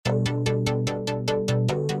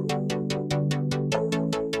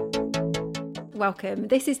welcome.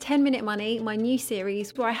 This is 10 Minute Money, my new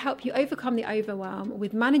series where I help you overcome the overwhelm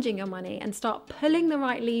with managing your money and start pulling the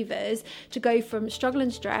right levers to go from struggle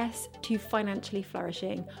and stress to financially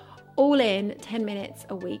flourishing. All in 10 minutes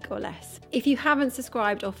a week or less. If you haven't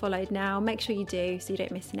subscribed or followed now, make sure you do so you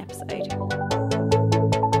don't miss an episode.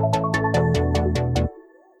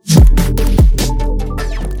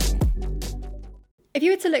 If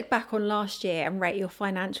you were to look back on last year and rate your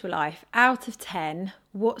financial life out of 10,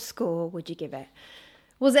 what score would you give it?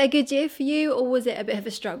 Was it a good year for you or was it a bit of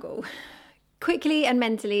a struggle? Quickly and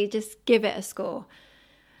mentally, just give it a score.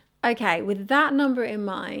 Okay, with that number in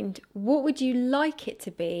mind, what would you like it to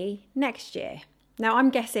be next year? Now, I'm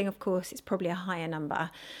guessing, of course, it's probably a higher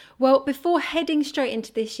number. Well, before heading straight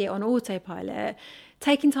into this year on autopilot,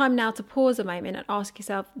 taking time now to pause a moment and ask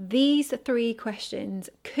yourself, these 3 questions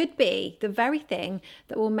could be the very thing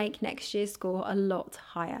that will make next year's score a lot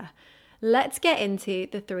higher. Let's get into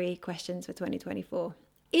the 3 questions for 2024.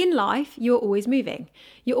 In life, you're always moving.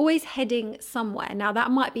 You're always heading somewhere. Now,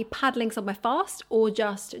 that might be paddling somewhere fast or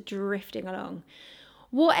just drifting along.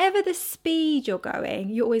 Whatever the speed you're going,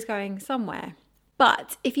 you're always going somewhere.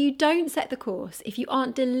 But if you don't set the course, if you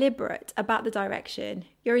aren't deliberate about the direction,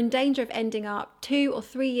 you're in danger of ending up 2 or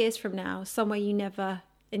 3 years from now somewhere you never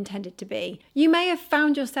intended to be. You may have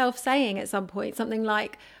found yourself saying at some point something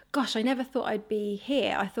like, gosh, I never thought I'd be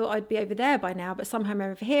here. I thought I'd be over there by now, but somehow I'm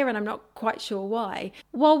over here and I'm not quite sure why.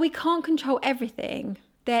 While we can't control everything,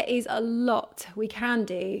 there is a lot we can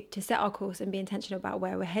do to set our course and be intentional about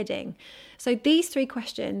where we're heading. So these 3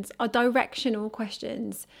 questions are directional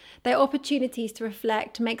questions. They're opportunities to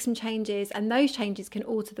reflect, make some changes, and those changes can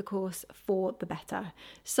alter the course for the better.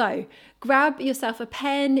 So grab yourself a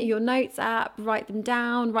pen, your notes app, write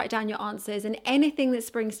down your answers and anything that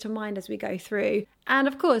springs to mind as we go through. And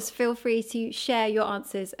of course, feel free to share your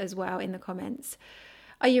answers as well in the comments.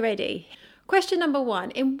 Are you ready? Question number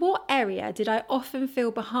 1, in what area did I often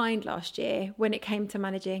feel behind last year when it came to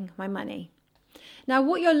managing my money? Now,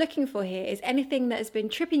 what you're looking for here is anything that has been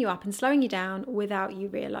tripping you up and slowing you down without you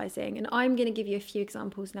realizing. And I'm going to give you a few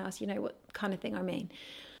examples now so you know what kind of thing I mean.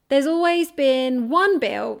 There's always been one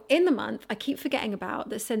bill in the month I keep forgetting about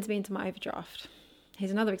that sends me into my overdraft.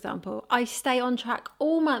 Here's another example. I stay on track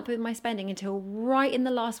all month with my spending until right in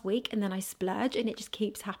the last week and then I splurge and it just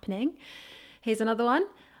keeps happening. Here's another one.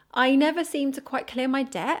 I never seem to quite clear my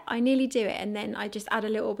debt. I nearly do it and then I just add a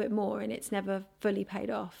little bit more and it's never fully paid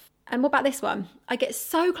off. And what about this one? I get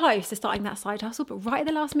so close to starting that side hustle, but right at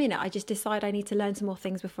the last minute, I just decide I need to learn some more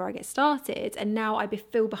things before I get started. And now I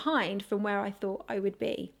feel behind from where I thought I would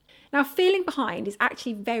be. Now, feeling behind is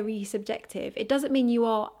actually very subjective. It doesn't mean you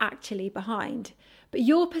are actually behind, but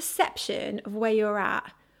your perception of where you're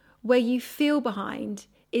at, where you feel behind,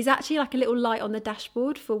 is actually like a little light on the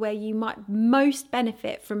dashboard for where you might most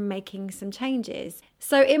benefit from making some changes.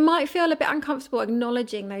 So it might feel a bit uncomfortable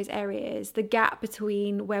acknowledging those areas, the gap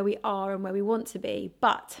between where we are and where we want to be.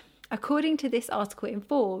 But according to this article in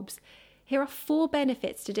Forbes, here are 4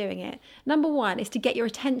 benefits to doing it. Number 1 is to get your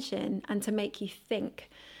attention and to make you think.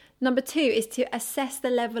 Number 2 is to assess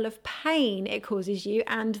the level of pain it causes you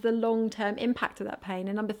and the long-term impact of that pain.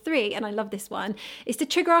 And number 3, and I love this one, is to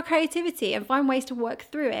trigger our creativity and find ways to work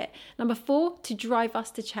through it. Number 4, to drive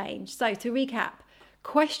us to change. So to recap,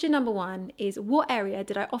 question number 1 is, what area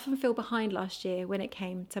did I often feel behind last year when it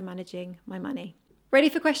came to managing my money? Ready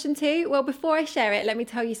for question 2? Well, before I share it, let me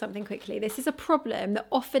tell you something quickly. This is a problem that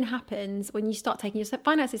often happens when you start taking your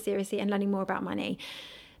finances seriously and learning more about money.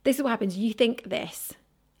 This is what happens. You think this.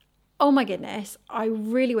 Oh my goodness, I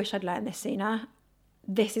really wish I'd learned this sooner.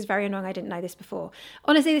 This is very annoying. I didn't know this before.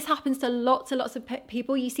 Honestly, this happens to lots and lots of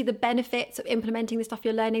people. You see the benefits of implementing the stuff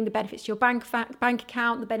you're learning, the benefits to your bank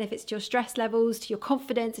account, the benefits to your stress levels, to your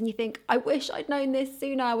confidence, and you think, I wish I'd known this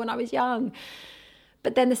sooner when I was young.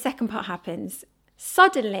 But then the second part happens.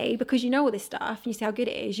 Suddenly, because you know all this stuff, you see how good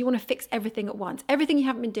it is, you want to fix everything at once. Everything you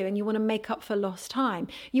haven't been doing, you want to make up for lost time.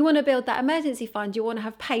 You want to build that emergency fund. You want to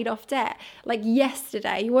have paid off debt. Like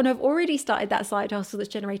yesterday, you want to have already started that side hustle that's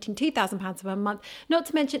generating £2,000 per month, not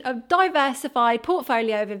to mention a diversified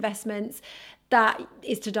portfolio of investments that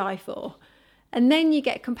is to die for. And then you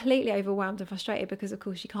get completely overwhelmed and frustrated because, of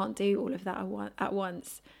course, you can't do all of that at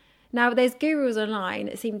once. Now, there's gurus online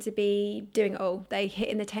that seem to be doing it all. They hit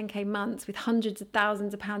in the 10K months with hundreds of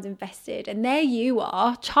thousands of pounds invested. And there you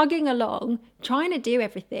are, chugging along, trying to do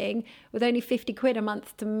everything with only 50 quid a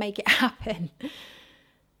month to make it happen.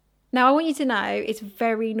 Now, I want you to know it's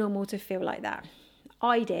very normal to feel like that.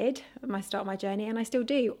 I did at my start of my journey, and I still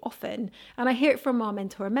do often. And I hear it from our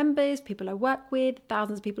mentor members, people I work with,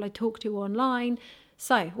 thousands of people I talk to online.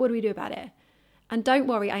 So what do we do about it? And don't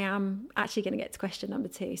worry, I am actually going to get to question number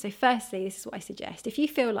 2. So firstly, this is what I suggest. If you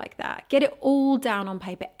feel like that, get it all down on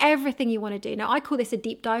paper, everything you want to do. Now, I call this a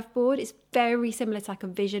deep dive board. It's very similar to like a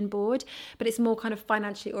vision board, but it's more kind of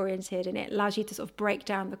financially oriented, and it allows you to sort of break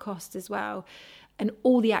down the costs as well and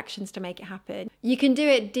all the actions to make it happen. You can do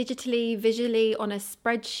it digitally, visually, on a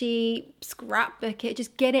spreadsheet, scrapbook it,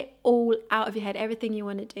 just get it all out of your head, everything you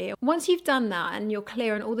want to do. Once you've done that and you're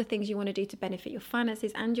clear on all the things you want to do to benefit your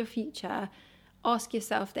finances and your future, ask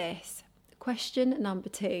yourself this. Question number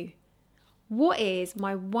 2. What is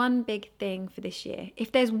my one big thing for this year?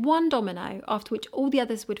 If there's one domino after which all the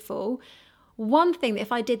others would fall, one thing that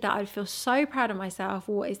if I did that, I'd feel so proud of myself,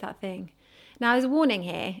 what is that thing? Now, as a warning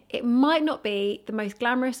here, it might not be the most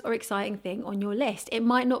glamorous or exciting thing on your list. It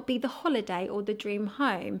might not be the holiday or the dream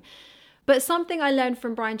home. But something I learned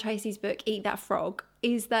from Brian Tracy's book, Eat That Frog,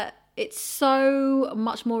 is that it's so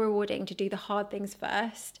much more rewarding to do the hard things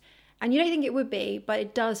first. And you don't think it would be, but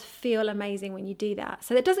it does feel amazing when you do that.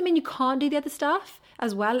 So that doesn't mean you can't do the other stuff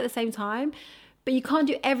as well at the same time, but you can't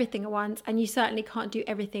do everything at once, and you certainly can't do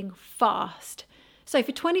everything fast. So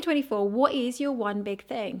for 2024, what is your one big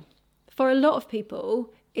thing? For a lot of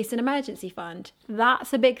people, it's an emergency fund.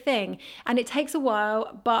 That's a big thing. And it takes a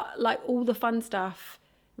while, but like all the fun stuff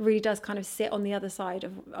really does kind of sit on the other side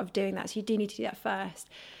of doing that. So you do need to do that first.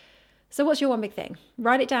 So what's your one big thing?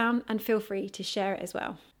 Write it down and feel free to share it as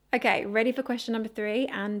well. Okay, ready for question number 3?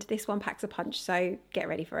 And this one packs a punch, so get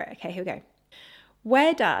ready for it. Okay, here we go.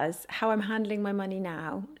 Where does how I'm handling my money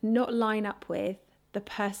now not line up with the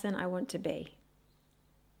person I want to be?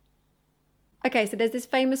 Okay, so there's this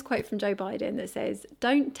famous quote from Joe Biden that says,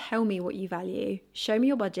 "Don't tell me what you value, show me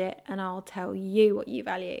your budget and I'll tell you what you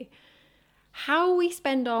value." How we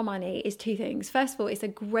spend our money is 2 things. First of all, it's a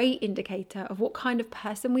great indicator of what kind of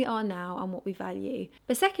person we are now and what we value.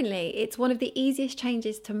 But secondly, it's one of the easiest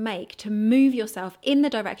changes to make to move yourself in the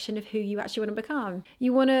direction of who you actually want to become.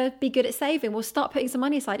 You want to be good at saving, well, start putting some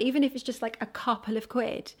money aside, even if it's just like a couple of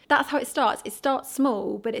quid. That's how it starts. It starts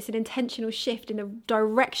small, but it's an intentional shift in the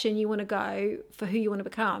direction you want to go for who you want to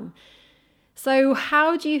become. So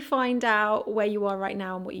how do you find out where you are right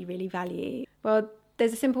now and what you really value? Well,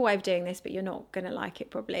 there's a simple way of doing this, but you're not going to like it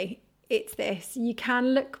probably. It's this. You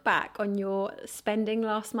can look back on your spending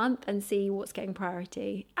last month and see what's getting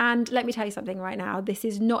priority. And let me tell you something right now. This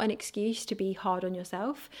is not an excuse to be hard on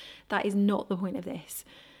yourself. That is not the point of this.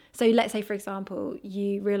 So let's say, for example,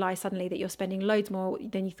 you realise suddenly that you're spending loads more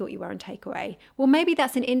than you thought you were on takeaway. Well, maybe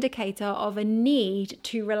that's an indicator of a need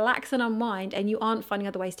to relax and unwind, and you aren't finding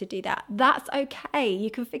other ways to do that. That's okay. You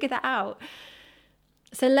can figure that out.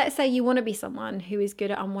 So let's say you want to be someone who is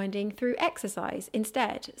good at unwinding through exercise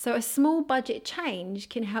instead. So a small budget change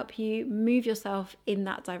can help you move yourself in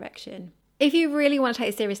that direction. If you really want to take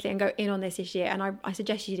it seriously and go in on this year, and I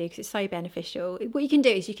suggest you do because it's so beneficial, what you can do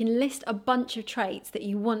is you can list a bunch of traits that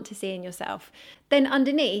you want to see in yourself. Then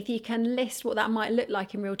underneath, you can list what that might look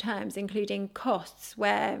like in real terms, including costs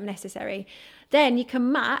where necessary. Then you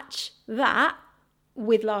can match that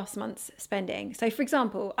with last month's spending. So for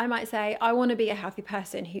example, I might say, I want to be a healthy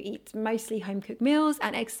person who eats mostly home cooked meals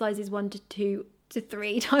and exercises 1 to 2 to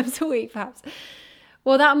 3 times a week perhaps.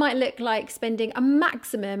 Well, that might look like spending a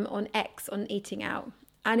maximum on X on eating out.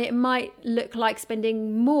 And it might look like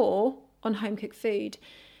spending more on home cooked food.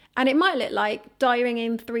 And it might look like diarying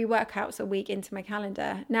in 3 workouts a week into my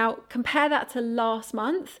calendar. Now compare that to last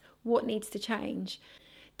month. What needs to change?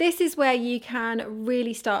 This is where you can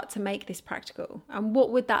really start to make this practical. And what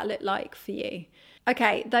would that look like for you?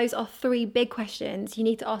 Okay, those are 3 big questions you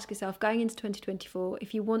need to ask yourself going into 2024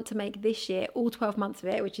 if you want to make this year, all 12 months of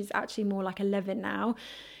it, which is actually more like 11 now,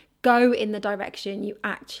 go in the direction you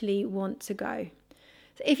actually want to go.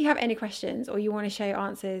 So if you have any questions or you want to share your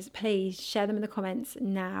answers, please share them in the comments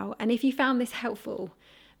now. And if you found this helpful,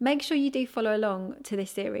 make sure you do follow along to this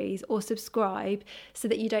series or subscribe so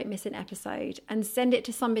that you don't miss an episode, and send it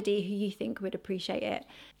to somebody who you think would appreciate it.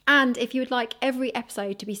 And if you would like every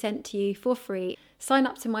episode to be sent to you for free, sign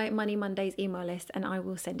up to my Money Mondays email list and I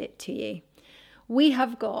will send it to you. We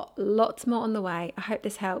have got lots more on the way. I hope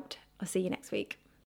this helped. I'll see you next week.